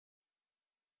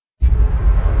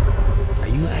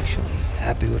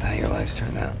Happy with how your life's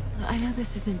turned out? I know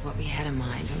this isn't what we had in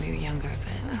mind when we were younger,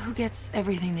 but who gets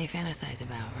everything they fantasize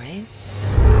about, right?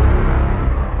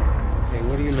 Hey,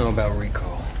 what do you know about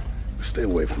recall? Stay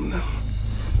away from them.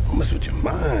 Don't mess with your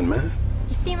mind, man.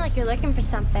 You seem like you're looking for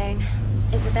something.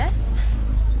 Is it this?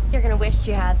 You're gonna wish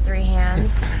you had 3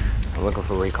 hands. I'm looking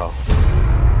for recall.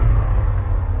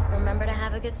 Remember to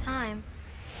have a good time.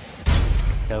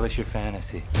 Tell us your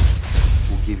fantasy.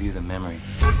 We'll give you the memory.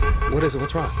 What is it?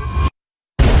 What's wrong?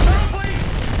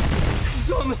 It's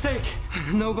all a mistake.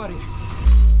 Nobody.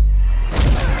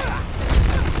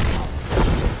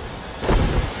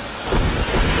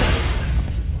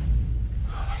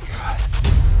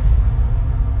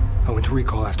 I went to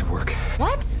recall after work,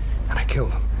 What? and I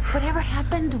killed him. Whatever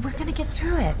happened, we're gonna get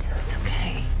through it. It's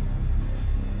okay.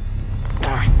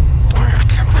 All right, I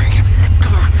can't break it.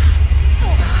 Come on.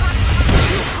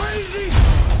 You crazy!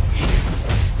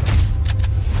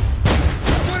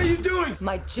 What are you doing?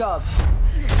 My job.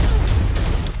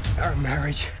 Our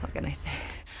marriage. What can I say?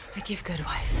 I give good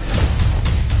wife.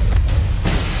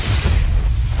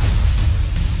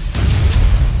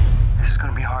 This is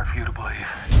gonna be hard for you to believe.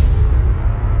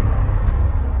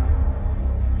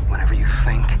 Whenever you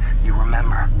think you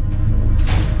remember,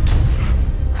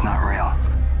 it's not real.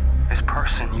 This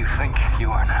person you think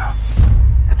you are now,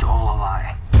 it's all a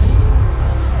lie.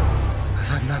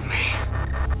 If I'm not me,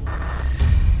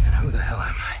 then who the hell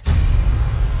am I?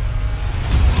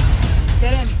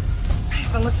 Get in.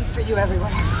 I've been looking for you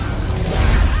everywhere.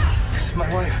 This is my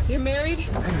wife. You're married?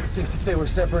 I think it's safe to say we're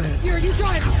separated. You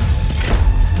drive.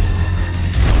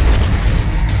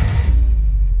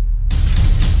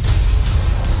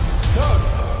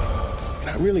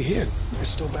 Not really here. You're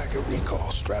still back at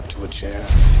recall, strapped to a chair.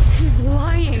 He's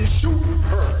lying. Shoot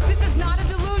her. This is not a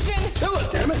delusion. Kill her,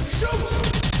 damn it. Shoot!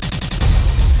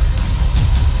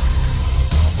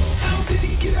 How did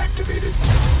he get activated?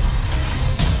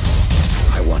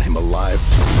 I want him alive.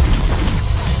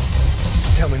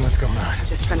 Tell me what's going on.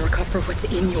 Just trying to recover what's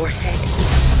in your head.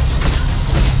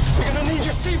 We're gonna need your